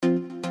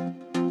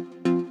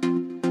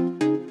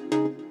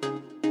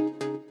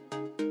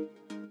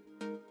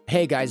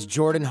Hey guys,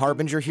 Jordan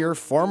Harbinger here,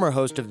 former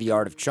host of The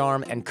Art of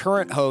Charm and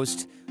current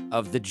host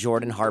of The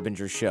Jordan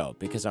Harbinger Show,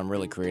 because I'm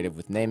really creative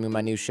with naming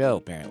my new show,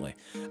 apparently.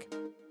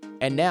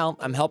 And now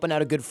I'm helping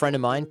out a good friend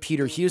of mine,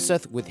 Peter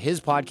Huseth, with his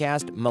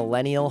podcast,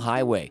 Millennial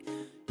Highway.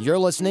 You're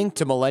listening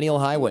to Millennial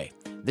Highway.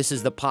 This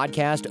is the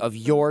podcast of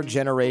your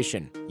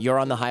generation. You're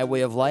on the highway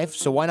of life,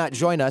 so why not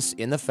join us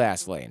in the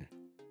fast lane?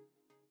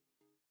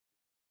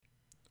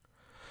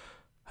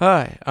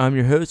 Hi, I'm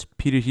your host,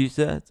 Peter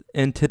Huseth.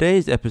 In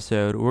today's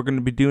episode, we're going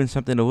to be doing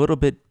something a little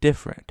bit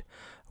different.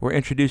 We're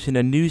introducing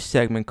a new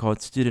segment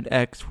called Student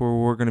X, where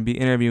we're going to be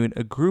interviewing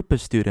a group of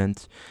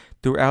students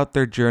throughout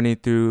their journey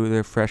through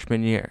their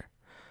freshman year.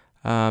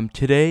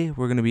 Today,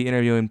 we're going to be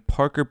interviewing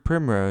Parker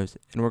Primrose,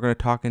 and we're going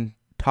to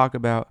talk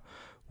about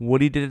what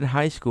he did in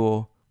high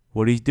school,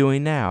 what he's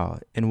doing now,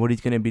 and what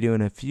he's going to be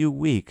doing in a few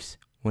weeks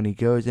when he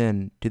goes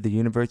in to the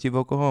University of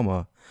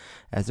Oklahoma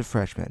as a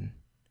freshman.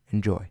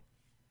 Enjoy.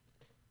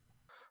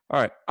 All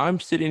right, I'm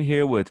sitting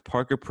here with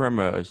Parker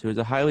Primrose, who is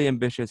a highly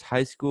ambitious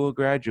high school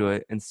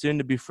graduate and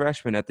soon-to-be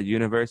freshman at the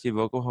University of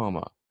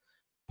Oklahoma.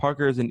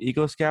 Parker is an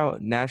Eagle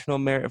Scout National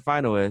Merit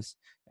finalist,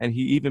 and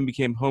he even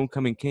became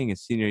homecoming king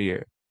his senior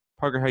year.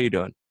 Parker, how you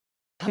doing?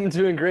 I'm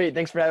doing great.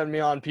 Thanks for having me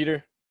on,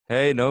 Peter.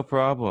 Hey, no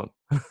problem.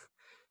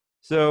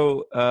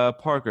 So,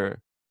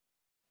 Parker,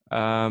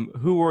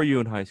 who were you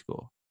in high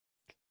school?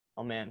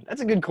 Oh, man,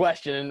 that's a good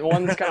question, and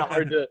one that's kind of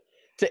hard to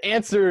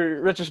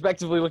answer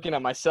retrospectively looking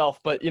at myself.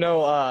 But,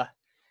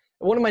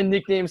 one of my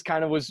nicknames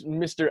kind of was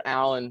Mr.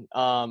 Allen,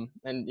 and,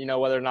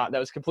 whether or not that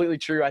was completely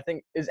true, I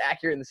think is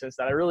accurate in the sense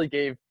that I really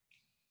gave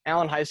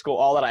Allen High School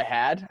all that I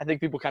had. I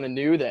think people kind of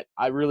knew that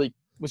I really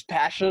was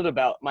passionate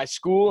about my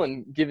school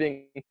and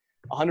giving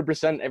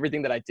 100%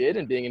 everything that I did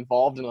and being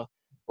involved in a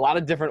lot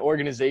of different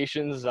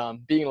organizations,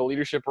 being in a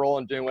leadership role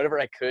and doing whatever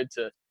I could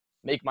to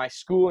make my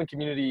school and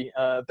community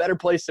a better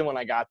place than when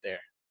I got there.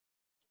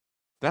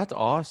 That's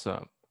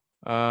awesome.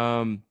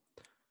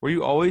 Were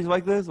you always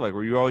like this? Like,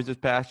 were you always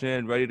just passionate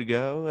and ready to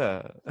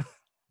go?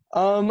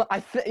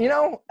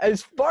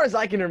 As far as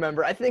I can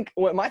remember, I think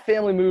when my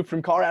family moved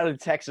from Colorado to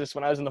Texas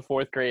when I was in the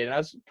 4th grade, and I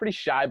was pretty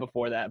shy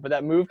before that, but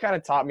that move kind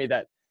of taught me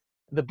that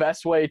the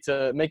best way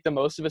to make the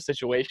most of a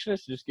situation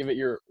is to just give it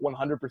your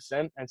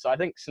 100%. And so I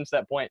think since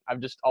that point, I've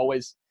just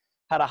always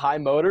had a high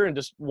motor and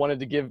just wanted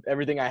to give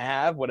everything I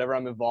have, whatever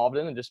I'm involved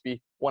in, and just be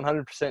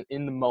 100%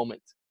 in the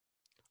moment.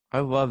 I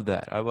love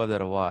that. I love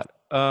that a lot.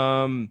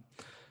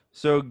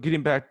 So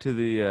getting back to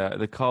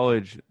the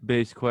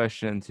college-based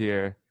questions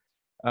here,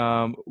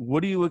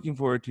 what are you looking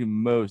forward to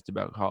most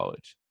about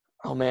college?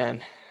 Oh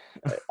man,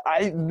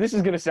 this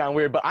is gonna sound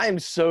weird, but I am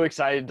so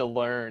excited to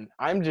learn.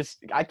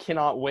 I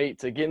cannot wait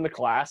to get in the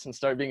class and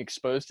start being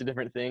exposed to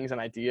different things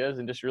and ideas,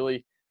 and just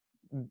really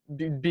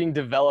being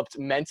developed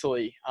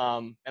mentally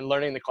and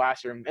learning in the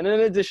classroom. And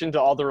in addition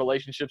to all the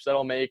relationships that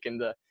I'll make and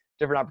the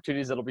different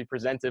opportunities that'll be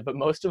presented, but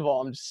most of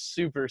all, I'm just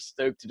super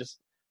stoked to just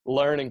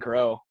learn and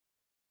grow.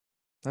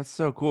 That's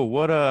so cool.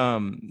 What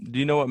do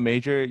you know what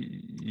major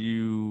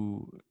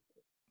you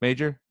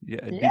major?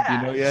 Yeah, do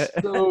you know yet?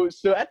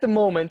 So at the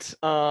moment,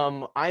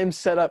 I am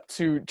set up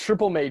to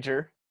triple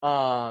major.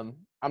 I'm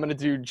going to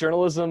do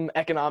journalism,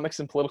 economics,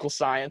 and political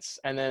science,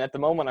 and then at the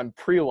moment, I'm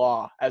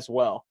pre-law as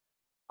well.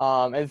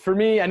 And for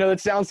me, I know that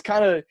sounds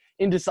kind of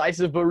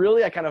indecisive, but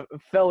really, I kind of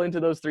fell into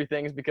those 3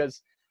 things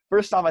because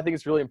first off, I think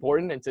it's really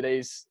important in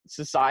today's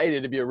society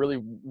to be a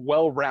really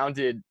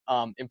well-rounded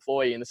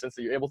employee in the sense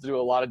that you're able to do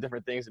a lot of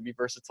different things and be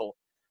versatile,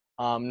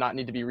 not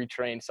need to be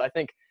retrained. So I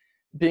think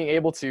being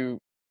able to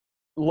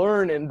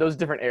learn in those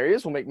different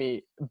areas will make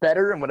me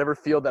better in whatever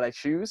field that I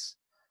choose.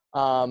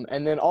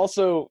 And then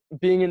also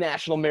being a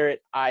national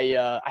merit,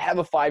 I have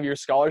a 5-year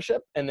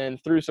scholarship. And then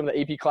through some of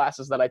the AP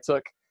classes that I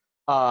took,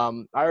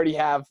 I'm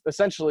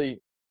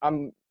essentially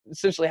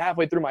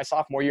halfway through my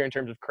sophomore year in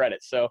terms of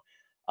credit. So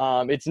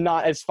it's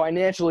not as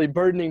financially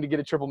burdening to get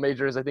a triple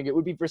major as I think it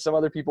would be for some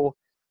other people,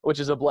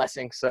 which is a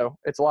blessing. So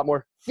it's a lot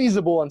more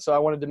feasible. And so I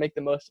wanted to make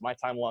the most of my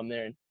time while I'm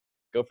there and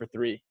go for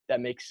 3. That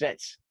makes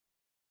sense.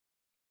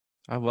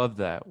 I love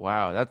that.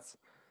 Wow, it's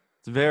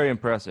very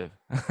impressive.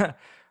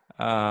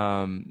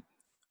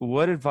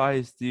 What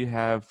advice do you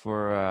have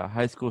for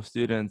high school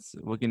students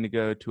looking to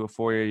go to a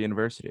 4-year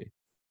university?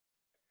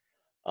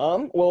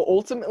 Well,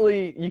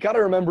 ultimately, you got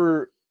to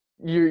remember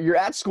you're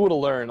at school to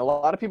learn. A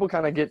lot of people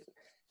kind of get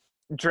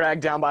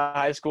dragged down by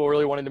high school,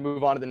 really wanting to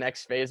move on to the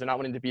next phase and not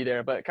wanting to be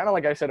there. But kind of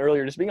like I said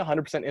earlier, just being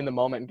 100% in the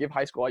moment and give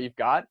high school all you've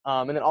got.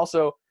 And then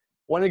also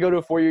wanting to go to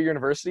a 4-year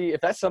university,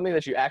 if that's something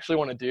that you actually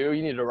want to do,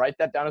 you need to write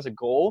that down as a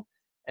goal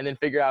and then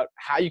figure out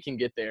how you can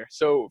get there.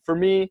 So for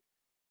me,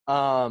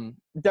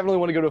 definitely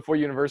want to go to a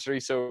 4-year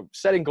university. So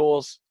setting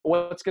goals,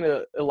 what's going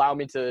to allow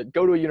me to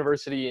go to a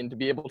university and to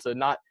be able to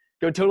not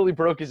go totally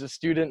broke as a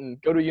student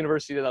and go to a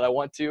university that I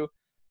want to.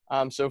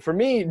 So for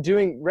me,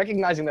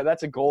 recognizing that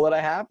that's a goal that I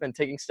have and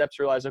taking steps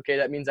to realize, okay,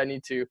 that means I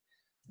need to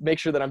make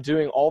sure that I'm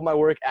doing all of my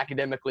work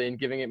academically and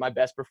giving it my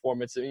best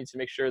performance. I need to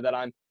make sure that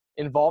I'm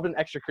involved in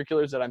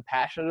extracurriculars that I'm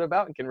passionate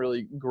about and can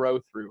really grow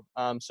through.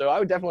 So I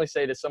would definitely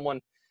say to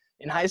someone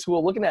in high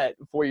school, looking at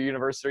four-year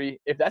university,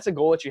 if that's a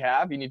goal that you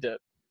have, you need to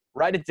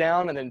write it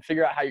down and then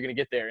figure out how you're going to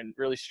get there and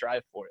really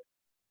strive for it.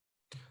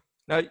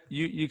 Now,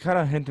 you kind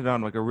of hinted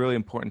on like a really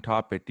important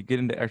topic to get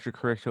into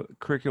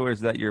extracurriculars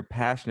that you're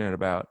passionate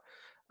about.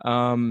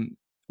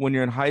 When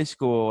you're in high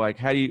school, like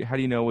how do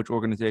you know which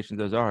organizations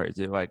those are? Is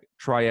it like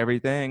try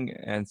everything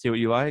and see what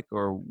you like,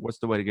 or what's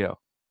the way to go?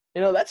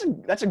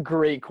 That's a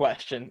great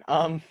question.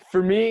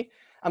 For me,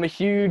 I'm a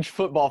huge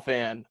football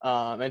fan.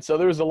 And so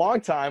there was a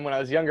long time when I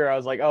was younger, I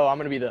was like, oh, I'm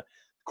going to be the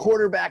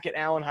quarterback at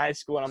Allen High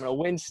School and I'm going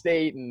to win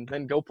state and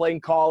then go play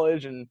in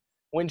college and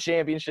win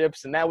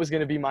championships. And that was going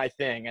to be my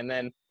thing. And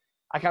then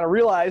I kind of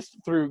realized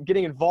through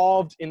getting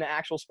involved in the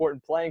actual sport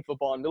and playing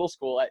football in middle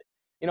school,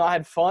 I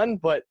had fun,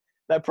 but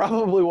that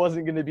probably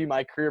wasn't going to be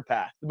my career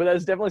path. But that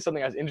was definitely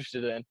something I was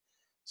interested in.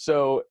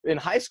 So in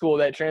high school,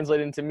 that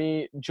translated into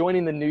me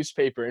joining the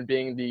newspaper and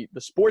being the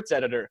sports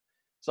editor.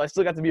 So I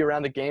still got to be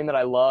around the game that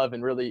I love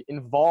and really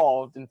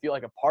involved and feel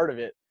like a part of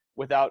it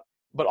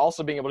but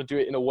also being able to do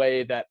it in a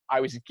way that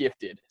I was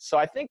gifted. So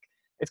I think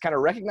it's kind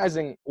of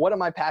recognizing what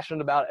am I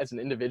passionate about as an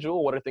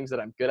individual? What are things that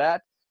I'm good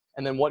at?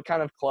 And then what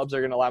kind of clubs are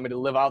going to allow me to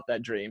live out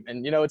that dream?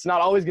 And, it's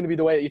not always going to be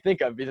the way that you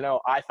think of.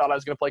 I thought I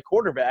was going to play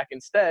quarterback.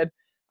 Instead,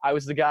 I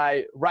was the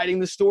guy writing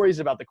the stories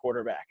about the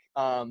quarterback.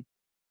 And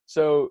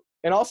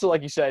also,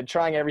 like you said,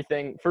 trying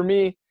everything. For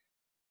me,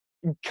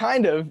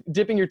 kind of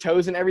dipping your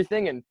toes in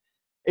everything. And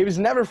it was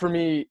never for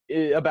me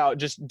about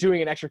just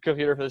doing an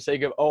extracurricular for the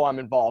sake of, I'm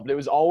involved. It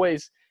was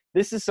always,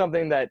 this is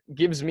something that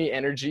gives me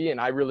energy and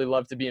I really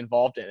love to be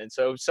involved in. And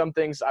so some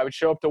things I would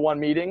show up to one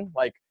meeting,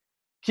 like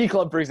Key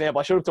Club, for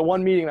example. I showed up to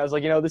one meeting and I was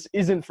like, this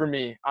isn't for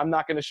me. I'm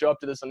not going to show up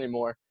to this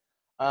anymore.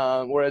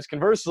 Whereas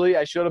conversely,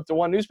 I showed up to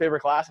one newspaper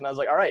class and I was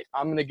like, all right,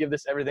 I'm going to give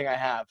this everything I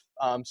have.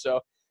 So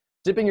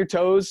dipping your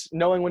toes,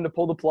 knowing when to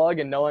pull the plug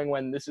and knowing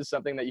when this is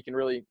something that you can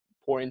really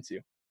pour into.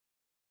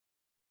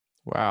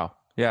 Wow.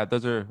 Yeah,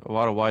 those are a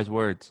lot of wise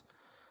words.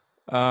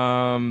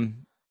 So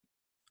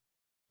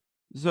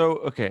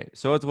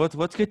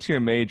let's get to your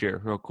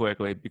major real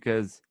quickly,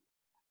 because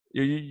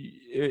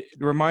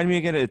remind me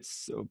again,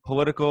 it's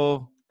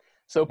political.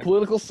 So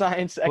political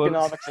science,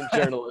 economics, and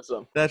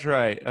journalism. That's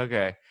right.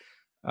 Okay.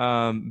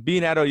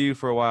 Being at OU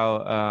for a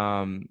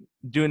while,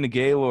 doing the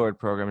Gaylord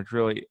program, it's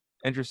really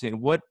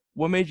interesting. What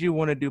made you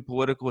want to do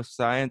political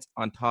science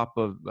on top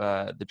of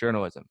the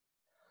journalism?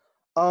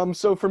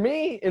 So for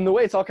me, in the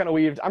way it's all kind of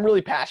weaved, I'm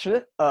really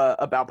passionate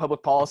about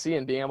public policy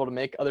and being able to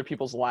make other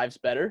people's lives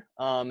better.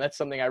 That's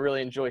something I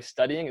really enjoy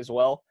studying as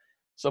well.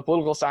 So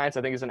political science,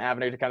 I think, is an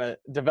avenue to kind of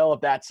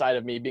develop that side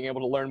of me, being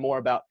able to learn more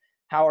about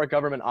how our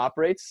government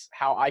operates,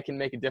 how I can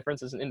make a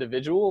difference as an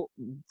individual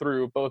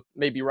through both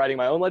maybe writing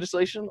my own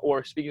legislation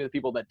or speaking to the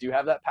people that do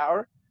have that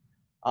power.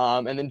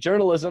 And then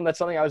journalism, that's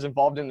something I was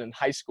involved in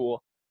high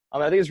school.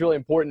 I think it's really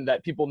important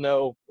that people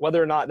know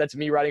whether or not that's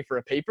me writing for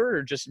a paper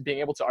or just being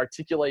able to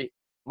articulate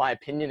my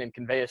opinion and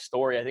convey a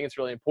story. I think it's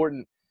really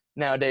important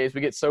nowadays.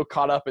 We get so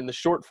caught up in the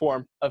short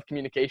form of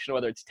communication,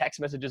 whether it's text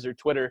messages or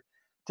Twitter,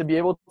 to be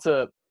able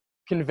to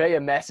convey a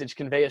message,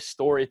 convey a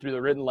story through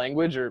the written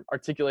language or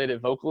articulate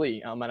it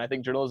vocally. And I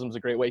think journalism is a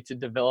great way to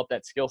develop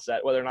that skill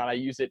set, whether or not I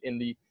use it in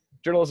the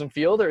journalism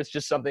field or it's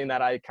just something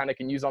that I kind of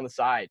can use on the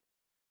side.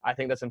 I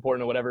think that's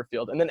important in whatever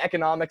field. And then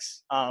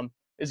economics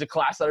is a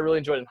class that I really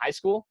enjoyed in high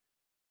school.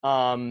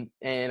 And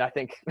I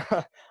think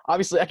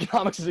obviously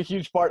economics is a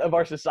huge part of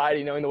our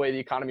society, knowing the way the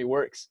economy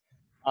works.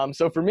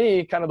 So for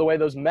me, kind of the way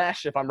those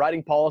mesh, if I'm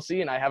writing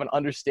policy and I have an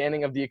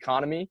understanding of the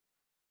economy,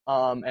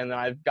 and then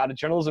I've got a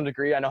journalism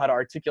degree, I know how to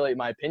articulate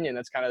my opinion.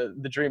 That's kind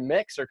of the dream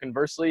mix. Or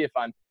conversely, if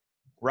I'm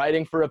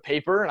writing for a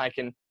paper and I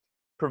can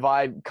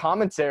provide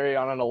commentary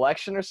on an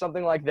election or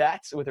something like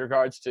that with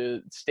regards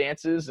to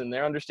stances and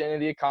their understanding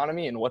of the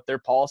economy and what their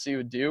policy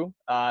would do,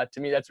 to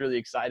me, that's really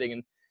exciting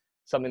and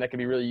something that can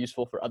be really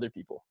useful for other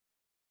people.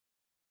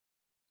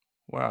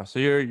 Wow. So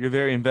you're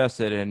very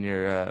invested in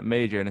your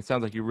major, and it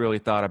sounds like you really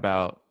thought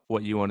about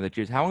what you wanted to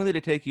choose. How long did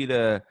it take you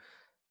to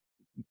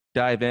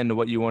dive into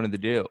what you wanted to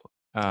do?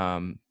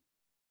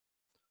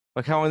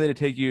 Like how long did it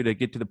take you to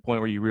get to the point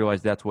where you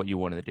realized that's what you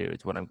wanted to do?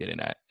 It's what I'm getting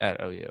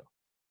at OU.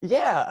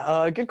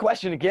 Yeah, good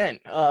question again.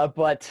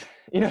 But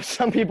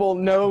some people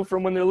know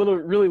from when they're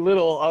really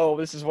little, oh,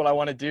 this is what I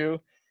want to do.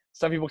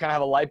 Some people kind of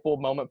have a light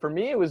bulb moment. For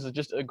me, it was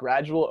just a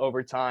gradual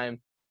over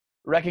time,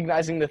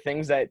 recognizing the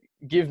things that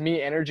give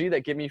me energy,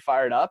 that get me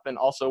fired up, and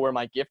also where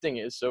my gifting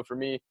is. So for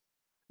me,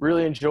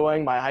 really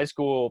enjoying my high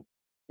school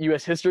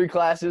U.S. history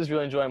classes,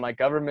 really enjoying my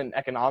government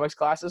economics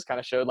classes kind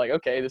of showed like,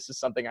 okay, this is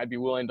something I'd be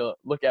willing to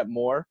look at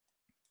more.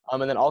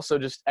 And then also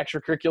just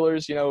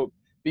extracurriculars,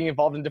 being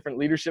involved in different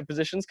leadership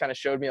positions kind of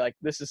showed me like,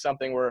 this is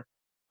something where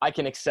I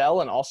can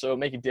excel and also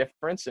make a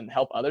difference and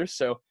help others.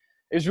 So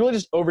it was really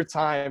just over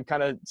time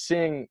kind of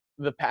seeing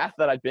the path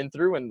that I'd been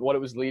through and what it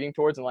was leading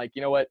towards and like,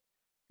 you know what,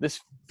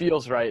 this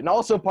feels right. And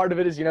also part of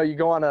it is, you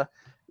go on a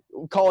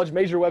college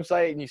major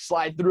website and you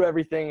slide through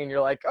everything and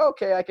you're like,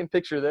 okay, I can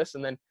picture this.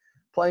 And then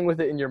playing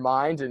with it in your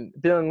mind and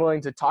being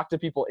willing to talk to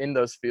people in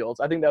those fields.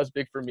 I think that was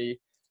big for me,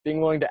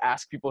 being willing to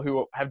ask people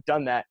who have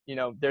done that,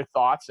 their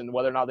thoughts and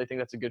whether or not they think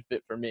that's a good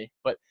fit for me.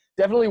 But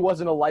definitely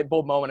wasn't a light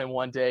bulb moment in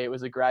one day. It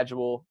was a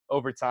gradual,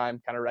 over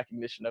time kind of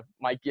recognition of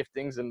my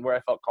giftings and where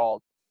I felt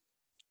called.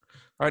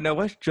 All right, now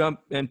let's jump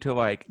into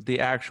like the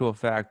actual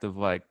fact of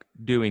like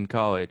doing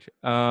college.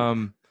 What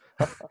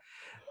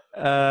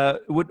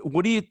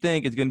do you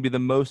think is going to be the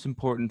most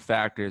important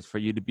factors for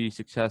you to be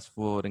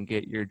successful and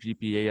get your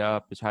GPA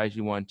up as high as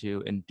you want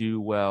to and do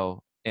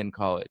well in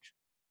college?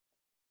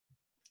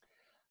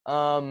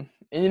 And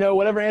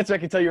whatever answer I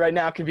can tell you right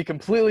now could be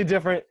completely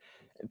different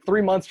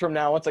 3 months from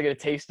now once I get a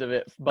taste of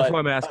it. But that's what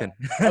I'm asking.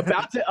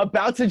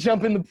 about to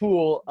jump in the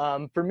pool.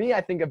 For me,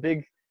 I think a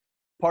big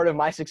part of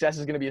my success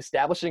is going to be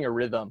establishing a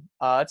rhythm.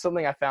 It's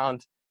something I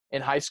found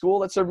in high school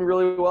that served me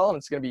really well, and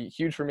it's going to be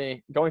huge for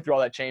me going through all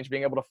that change,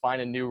 being able to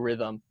find a new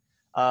rhythm,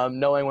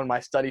 knowing when my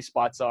study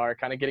spots are,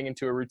 kind of getting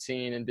into a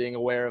routine and being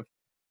aware of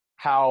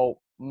how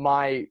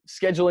my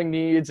scheduling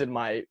needs and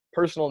my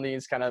personal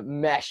needs kind of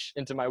mesh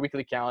into my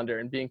weekly calendar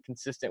and being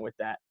consistent with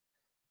that.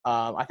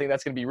 I think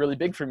that's going to be really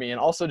big for me. And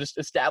also just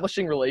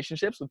establishing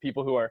relationships with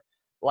people who are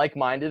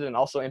like-minded and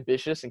also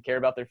ambitious and care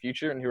about their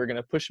future and who are going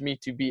to push me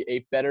to be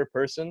a better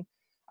person,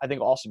 I think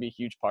will also be a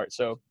huge part.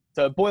 So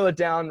to boil it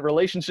down,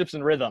 relationships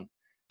and rhythm,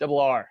 double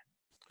R.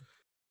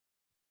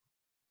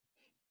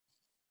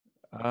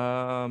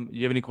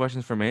 You have any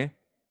questions for me?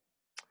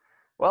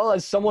 Well,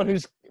 as someone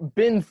who's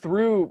been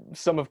through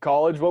some of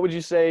college, what would you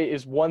say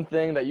is one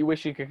thing that you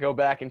wish you could go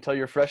back and tell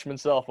your freshman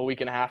self a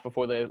week and a half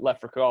before they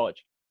left for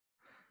college?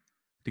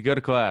 To go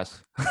to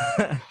class.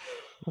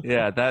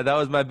 Yeah, that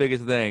was my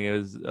biggest thing. It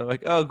was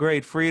like, oh,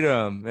 great,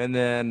 freedom. And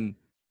then,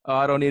 oh,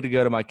 I don't need to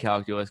go to my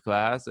calculus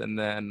class. And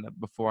then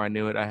before I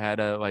knew it, I had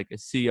a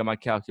C on my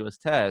calculus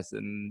test,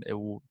 and it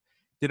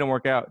didn't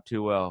work out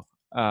too well.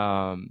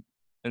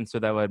 And so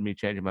that led me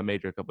changing my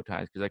major a couple of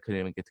times because I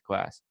couldn't even get to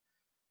class.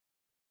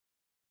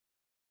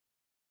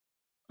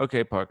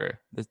 Okay, Parker,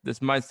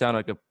 this might sound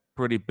like a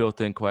pretty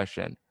built-in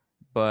question,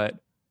 but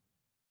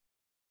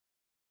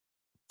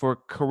for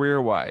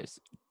career-wise,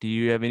 do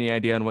you have any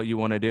idea on what you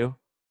want to do?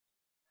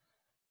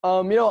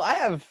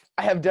 I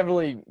have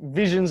definitely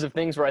visions of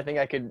things where I think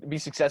I could be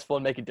successful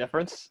and make a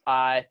difference.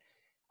 I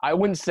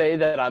wouldn't say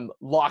that I'm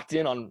locked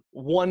in on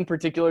one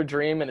particular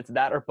dream and it's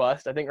that or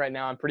bust. I think right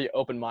now I'm pretty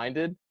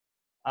open-minded,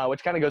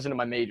 which kind of goes into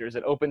my majors.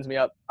 It opens me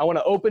up. I want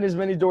to open as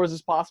many doors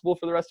as possible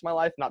for the rest of my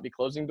life, not be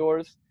closing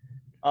doors.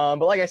 But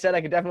like I said,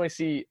 I could definitely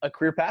see a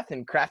career path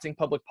in crafting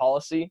public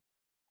policy,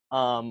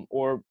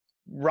 or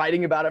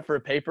writing about it for a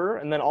paper.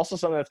 And then also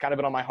something that's kind of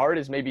been on my heart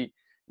is maybe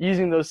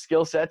using those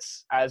skill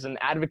sets as an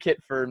advocate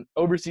for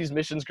overseas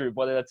missions group,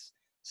 whether that's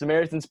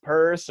Samaritan's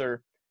Purse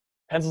or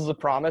Pencils of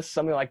Promise,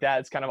 something like that.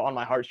 It's kind of on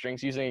my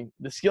heartstrings, using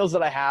the skills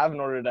that I have in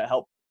order to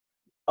help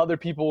other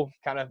people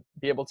kind of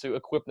be able to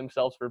equip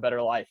themselves for a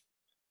better life.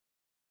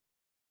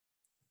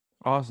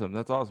 Awesome.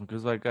 That's awesome.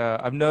 Because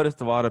I've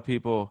noticed a lot of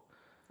people,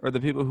 or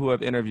the people who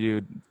I've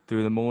interviewed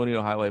through the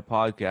Millennial Highway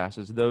podcast,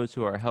 is those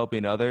who are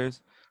helping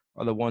others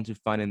are the ones who are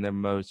finding their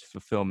most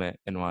fulfillment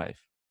in life.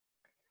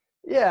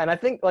 Yeah, and I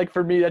think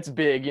for me that's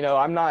big.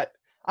 I'm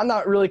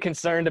not really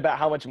concerned about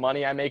how much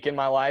money I make in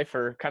my life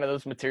or kind of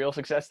those material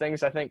success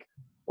things. I think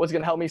what's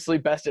going to help me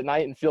sleep best at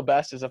night and feel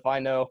best is if I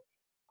know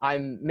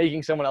I'm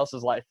making someone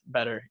else's life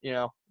better.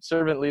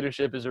 Servant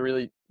leadership is a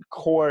really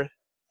core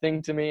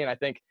thing to me, and I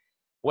think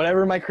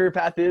whatever my career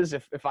path is,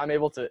 if I'm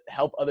able to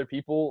help other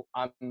people,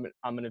 I'm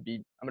gonna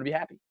be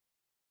happy.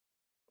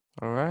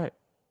 All right.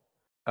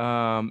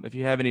 If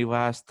you have any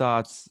last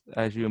thoughts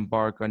as you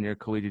embark on your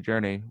collegiate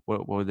journey,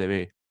 what would they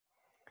be?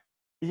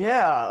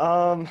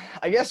 Yeah,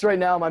 I guess right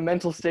now my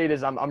mental state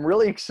is I'm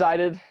really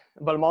excited,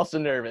 but I'm also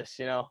nervous.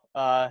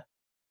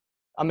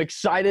 I'm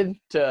excited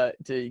to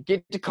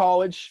get to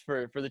college,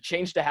 for the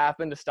change to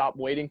happen, to stop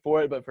waiting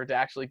for it, but for it to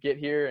actually get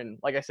here, and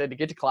like I said, to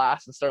get to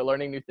class and start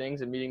learning new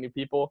things and meeting new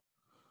people.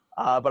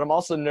 But I'm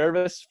also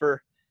nervous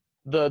for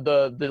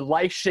the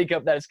life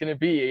shakeup that it's going to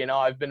be.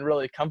 I've been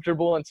really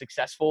comfortable and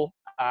successful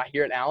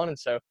here at Allen, and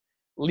so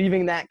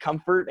leaving that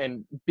comfort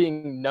and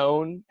being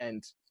known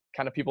and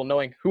kind of people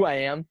knowing who I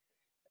am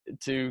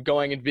to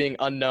going and being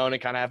unknown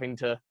and kind of having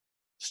to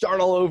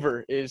start all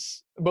over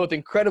is both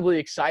incredibly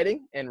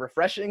exciting and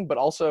refreshing, but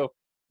also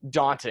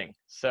daunting.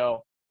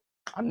 So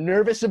I'm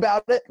nervous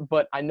about it,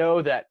 but I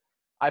know that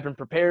I've been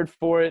prepared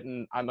for it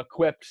and I'm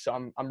equipped,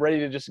 so I'm ready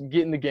to just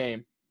get in the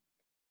game.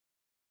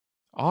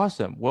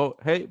 Awesome. Well,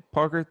 hey,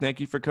 Parker, thank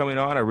you for coming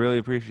on. I really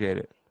appreciate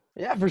it.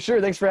 Yeah, for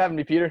sure. Thanks for having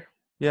me, Peter.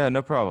 Yeah,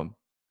 no problem.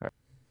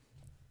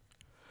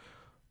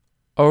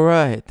 All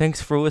right.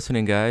 Thanks for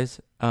listening, guys.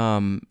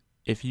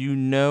 If you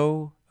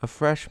know a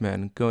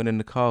freshman going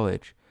into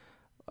college,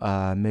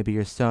 maybe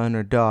your son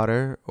or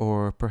daughter,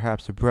 or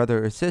perhaps a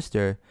brother or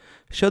sister,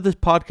 show this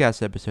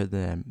podcast episode to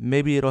them.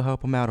 Maybe it'll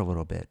help them out a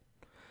little bit.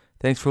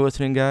 Thanks for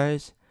listening,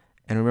 guys.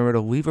 And remember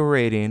to leave a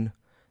rating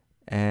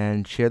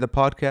and share the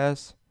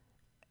podcast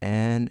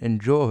and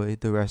enjoy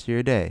the rest of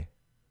your day.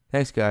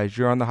 Thanks, guys.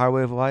 You're on the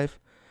highway of life,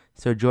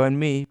 so join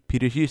me,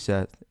 Peter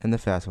Huseth, in the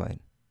fast lane.